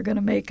know they're going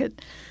to make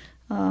it.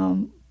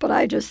 But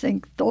I just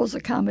think those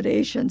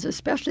accommodations,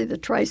 especially the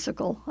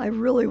tricycle, I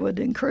really would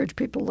encourage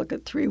people to look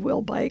at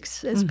three-wheel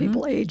bikes as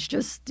people age.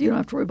 Just you don't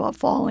have to worry about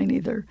falling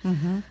either.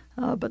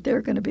 But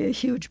they're going to be a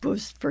huge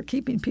boost for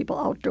keeping people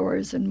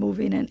outdoors and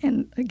moving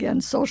and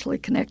again, socially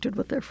connected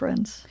with their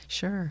friends.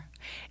 Sure.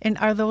 And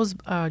are those,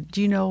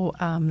 do you know,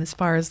 as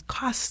far as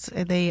costs,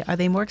 are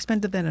they more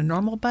expensive than a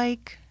normal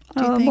bike?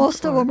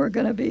 Most of them are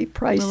going to be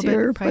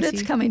pricier, but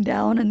it's coming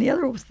down. And the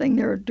other thing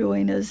they're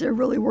doing is they're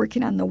really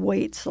working on the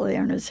weight so they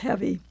aren't as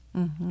heavy.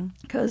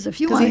 Because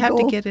if you want to have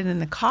to get it in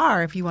the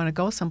car if you want to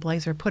go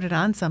someplace or put it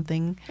on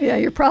something. Yeah,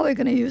 you're probably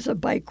going to use a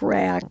bike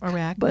rack.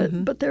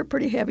 But they're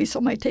pretty heavy, so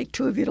it might take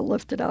two of you to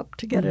lift it up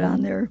to get it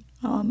on there.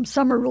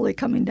 Some are really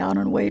coming down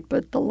in weight,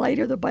 but the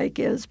lighter the bike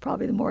is,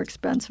 probably the more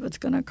expensive it's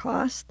going to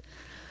cost.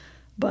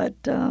 But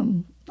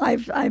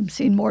I've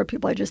seen more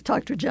people. I just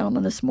talked to a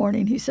gentleman this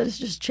morning. He said it's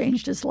just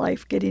changed his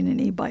life getting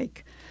an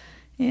e-bike.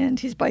 And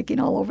he's biking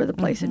all over the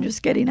place and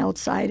just getting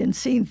outside and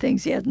seeing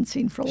things he hasn't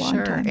seen for a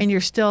long time. And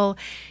you're still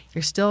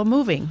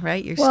moving,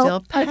 right? You're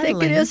still pedaling. I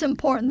think it is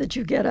important that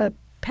you get a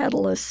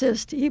pedal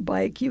assist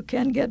e-bike. You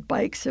can get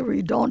bikes where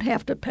you don't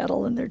have to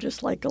pedal and they're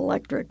just like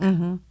electric,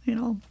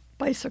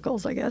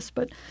 bicycles, I guess.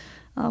 But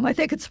I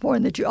think it's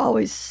important that you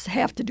always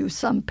have to do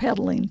some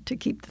pedaling to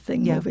keep the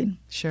thing moving.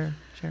 Sure.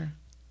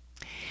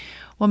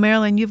 Well,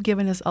 Marilyn, you've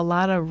given us a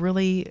lot of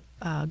really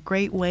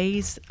great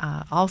ways,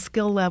 all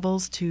skill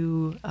levels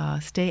to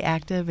stay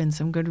active and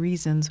some good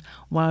reasons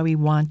why we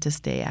want to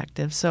stay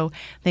active. So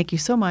thank you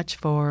so much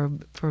for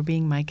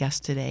being my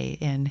guest today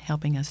and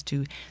helping us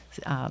to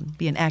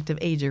be an active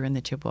ager in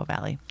the Chippewa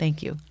Valley.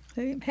 Thank you.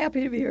 I'm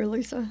happy to be here,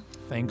 Lisa.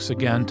 Thanks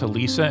again to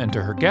Lisa and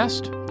to her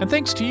guest, and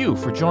thanks to you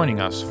for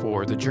joining us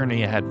for the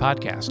Journey Ahead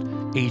podcast,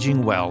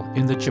 Aging Well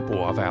in the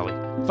Chippewa Valley.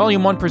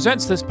 Volume 1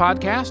 presents this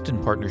podcast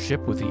in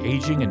partnership with the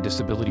Aging and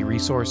Disability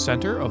Resource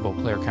Center of Eau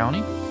Claire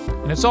County,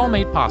 and it's all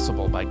made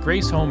possible by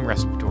Grace Home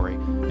Respiratory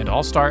and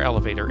All-Star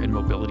Elevator and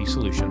Mobility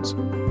Solutions.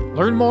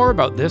 Learn more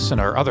about this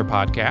and our other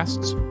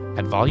podcasts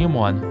at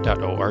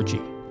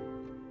volume1.org.